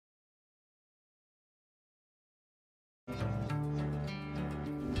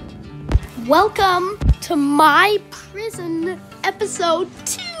Welcome to my prison episode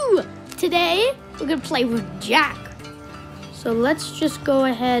 2. Today, we're gonna play with Jack. So let's just go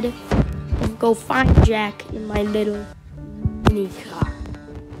ahead and go find Jack in my little mini car.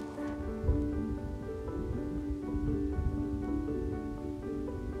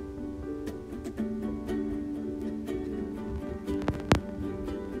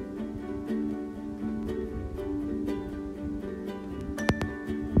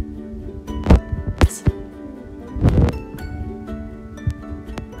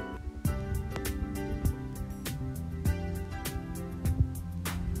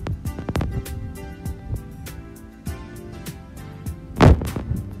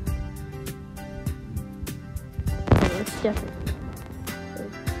 Definitely.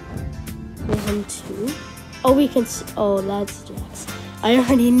 1, 2. Oh, we can see. Oh, that's Jack's. I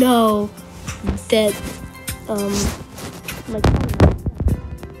already know that. My car.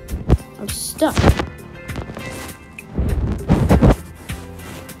 I'm stuck.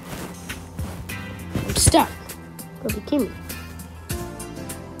 I'm stuck. Go to Kimmy.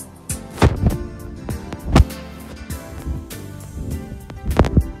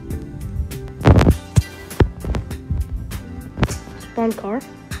 Spawn car.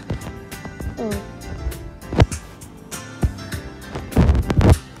 Oh.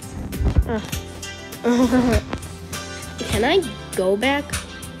 Can I go back?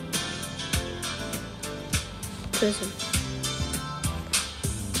 Prison.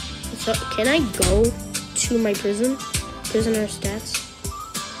 So, can I go to my prison? Prisoner stats.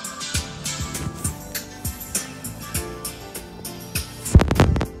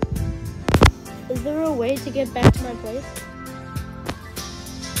 Is there a way to get back to my place?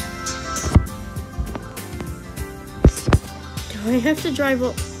 I have to drive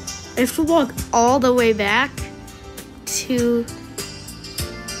up. I have to walk all the way back to.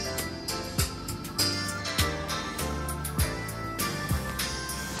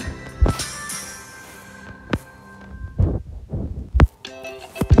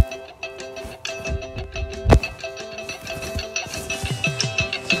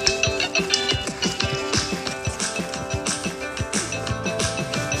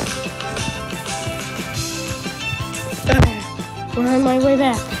 We're on my way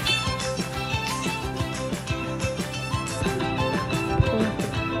back.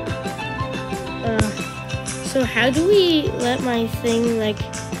 So how do we let my thing, like,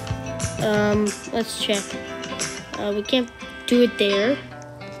 let's check. We can't do it there.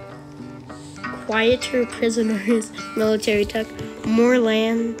 Quieter prisoners, military tech, more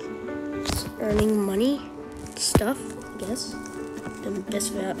land, earning money, stuff, I guess.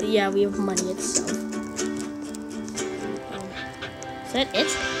 Yeah, we have money itself. Is that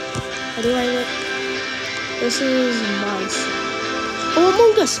it? How do I look? This is mice. Oh,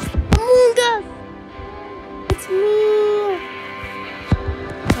 Among Us! Among Us! It's me!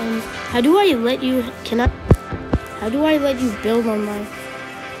 How do I let you, how do I let you build on my...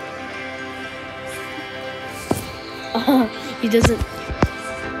 He doesn't...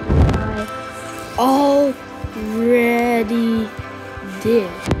 I already did.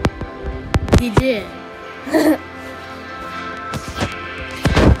 He did.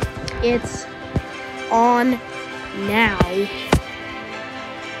 It's on now. It's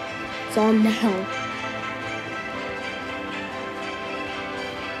on now.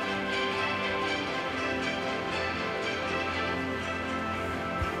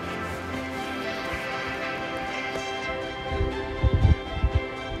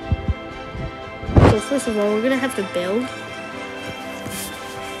 So first of all, we're gonna have to build.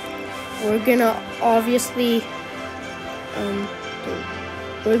 We're gonna obviously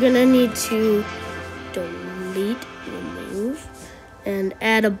we're gonna need to delete, remove, and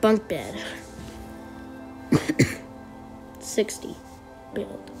add a bunk bed. 60.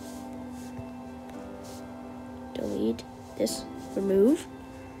 Build. Delete this, remove,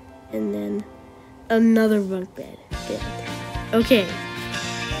 and then another bunk bed. Build. Okay.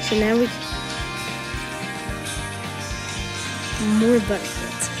 So now we more bunk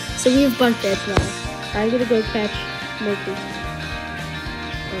beds. So we have bunk beds now. I'm gonna go catch Murphy.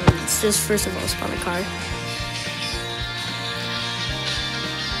 Let's just first of all spawn a car.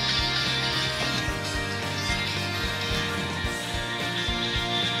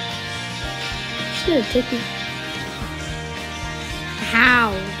 She's gonna take me.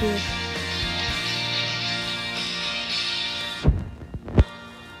 How, dude?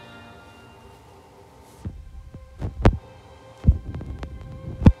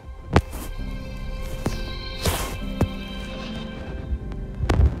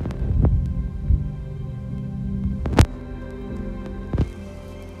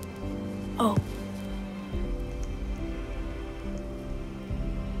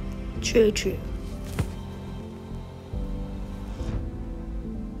 True, true.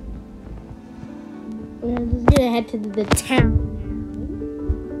 I'm just gonna head to the town.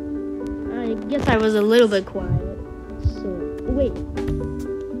 I guess I was a little bit quiet. So, wait.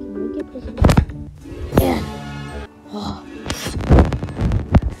 Can we get this? Yeah. Oh.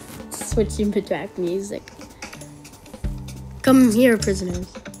 Switching to track music. Come here, prisoners.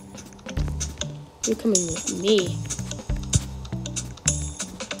 You're coming with me.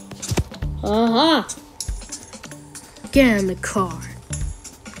 Aha! Get in the car.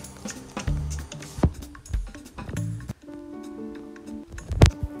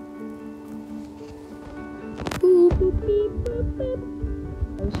 Boop, boop, beep, boop, boop.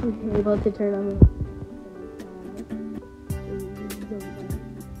 I wish we were able to turn on the...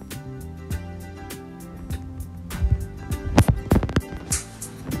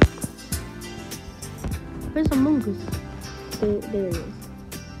 Where's a mongoose? There it is.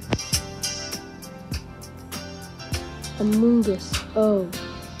 A mongoose. Oh.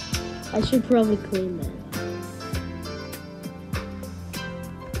 I should probably clean that.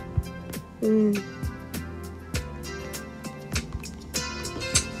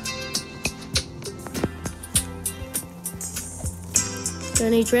 Got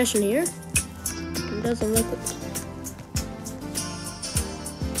any trash in here? It doesn't look it.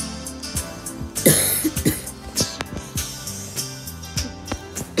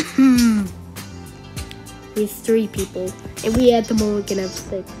 We have 3 people, and we at the moment can have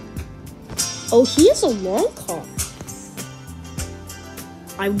 6. Oh, he has a long car.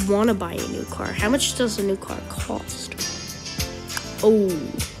 I want to buy a new car. How much does a new car cost? Oh.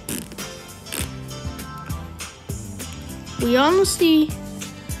 We honestly...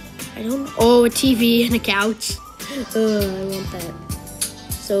 I don't know. Oh, a TV and a couch. I want that.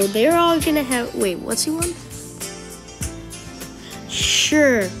 So they're all gonna have... Wait, what's he want?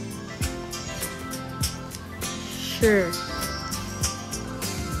 Sure.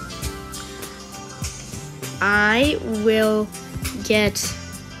 I will get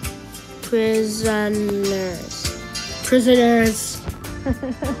prisoners.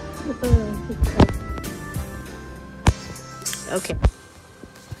 Okay.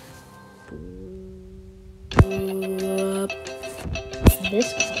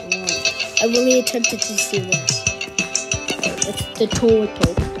 This one. I really attempted to see this. It's the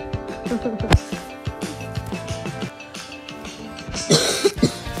total.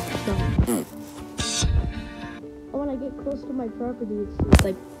 When I get close to my property, it's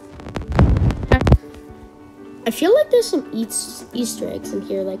like... I feel like there's some Easter eggs in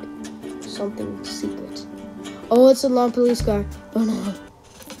here, like something secret. Oh, it's a long police car. Oh no.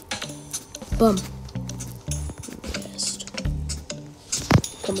 Bum. Yes.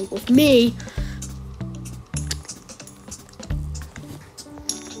 Coming with me.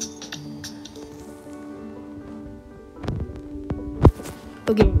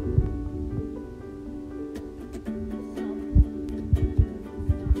 Okay.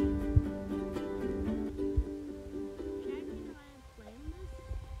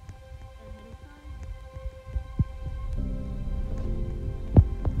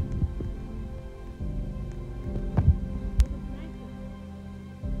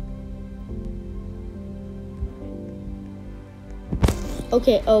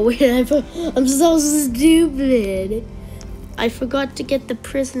 Okay, oh wait, I'm so stupid. I forgot to get the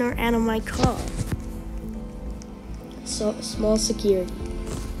prisoner out of my car. So, small security.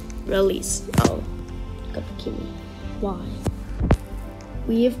 Release. Oh, got the key. Why?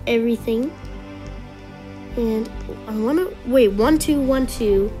 We have everything. And I wanna, wait, 1, 2, 1,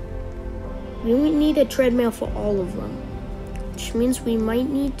 2. We need a treadmill for all of them. Which means we might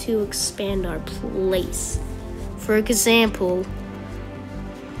need to expand our place. For example,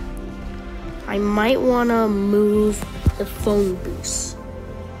 I might want to move the phone booths,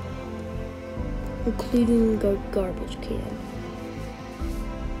 including the garbage can.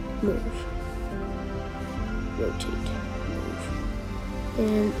 Move. Rotate. Move.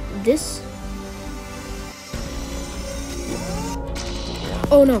 And this.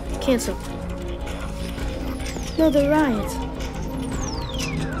 Oh no, cancel. No, the riots.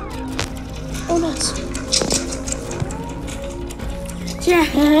 Oh nuts.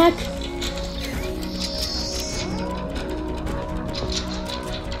 Jack!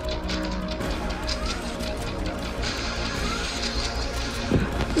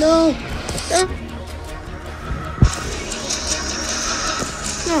 No! No!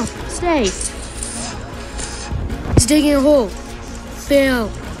 No, stay! He's digging a hole. Fail.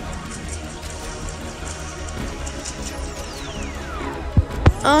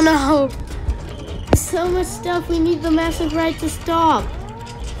 Oh no! So much stuff, we need the massive ride to stop.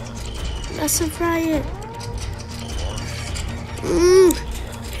 Let's try it.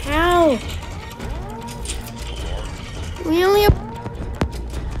 How? We only have...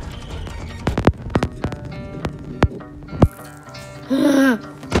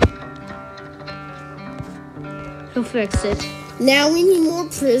 He'll fix it. Now we need more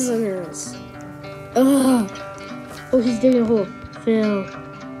prisoners. Oh, he's digging a hole. Phil.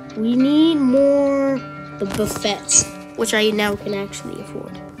 We need more the buffets, which I now can actually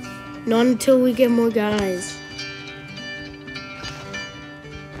afford. Not until we get more guys.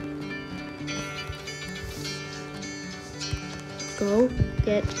 Go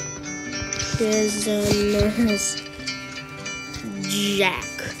get prisoners, Jack.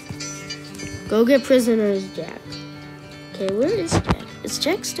 Go get prisoners, Jack. Okay, where is Jack? Is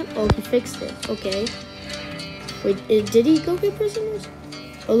Jack still? Oh, he fixed it. Okay. Wait, did he go get prisoners?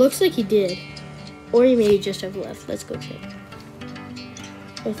 Oh, looks like he did. Or he may just have left. Let's go check.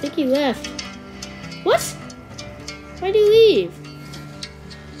 I think he left. What? Why'd he leave?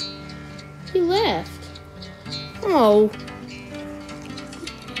 He left. Oh.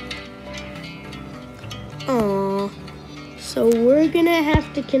 Aw. So we're gonna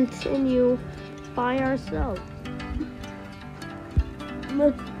have to continue by ourselves.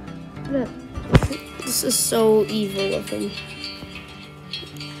 Look. This is so evil of him.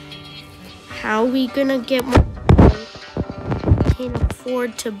 How are we gonna get more? Can't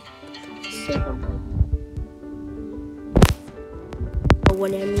afford to save them.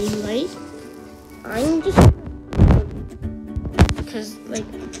 What I mean, right? I'm just because like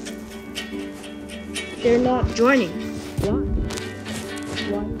they're not joining. Why?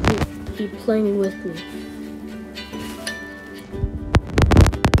 Why is he playing with me?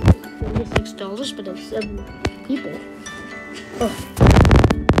 $6, but it's 7 people. Oh.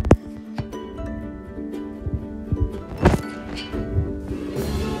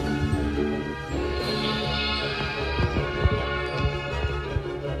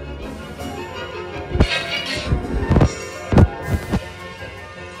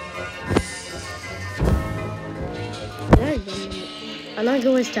 I'm not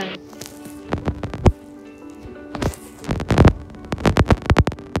gonna waste time.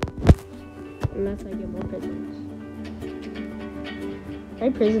 Unless I get more prisoners. My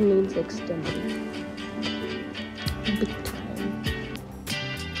prison needs extending. Big time.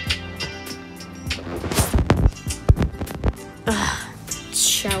 It's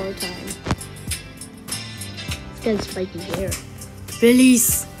shower time. This guy's spiky hair.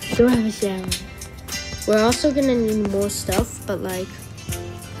 Release! Don't have a shower. We're also gonna need more stuff, but like,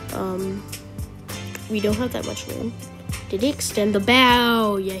 we don't have that much room. Did he extend the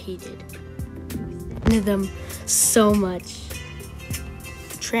bow? Yeah, he did. Extended them so much.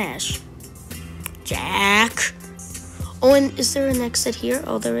 Trash. Jack. Oh, and is there an exit here?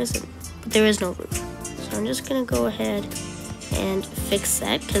 Oh, there isn't. But there is no roof. So I'm just gonna go ahead and fix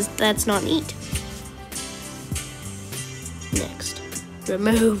that because that's not neat. Next,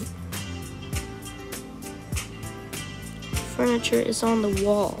 remove. Furniture is on the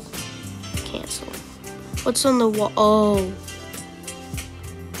wall. Cancel. What's on the wall? Oh.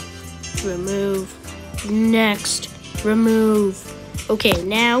 Remove. Next. Remove. Okay,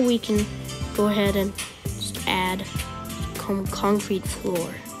 now we can go ahead and just add concrete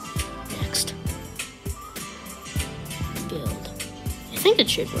floor. Next. Build. I think it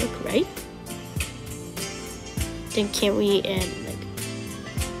should work, right? Then can't we add like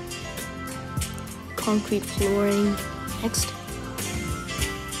concrete flooring? Next.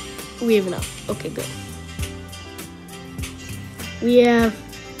 We have enough. Okay, good. We have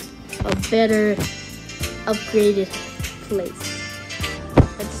a better upgraded place.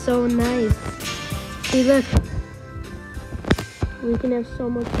 That's so nice. See, look. We can have so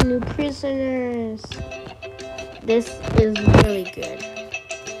much new prisoners. This is really good.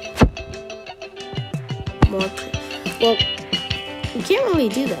 More prisoners. Well, we can't really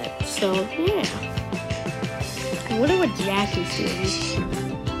do that. So, yeah. I wonder what Jack is doing.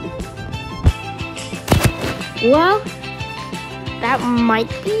 Well, that might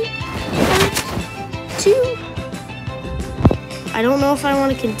be part 2. I don't know if I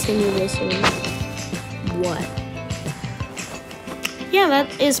want to continue this or what. Yeah,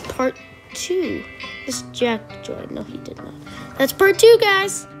 that is part 2. This Jack joined. No, he did not. That's part 2,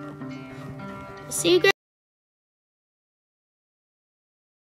 guys. See you guys.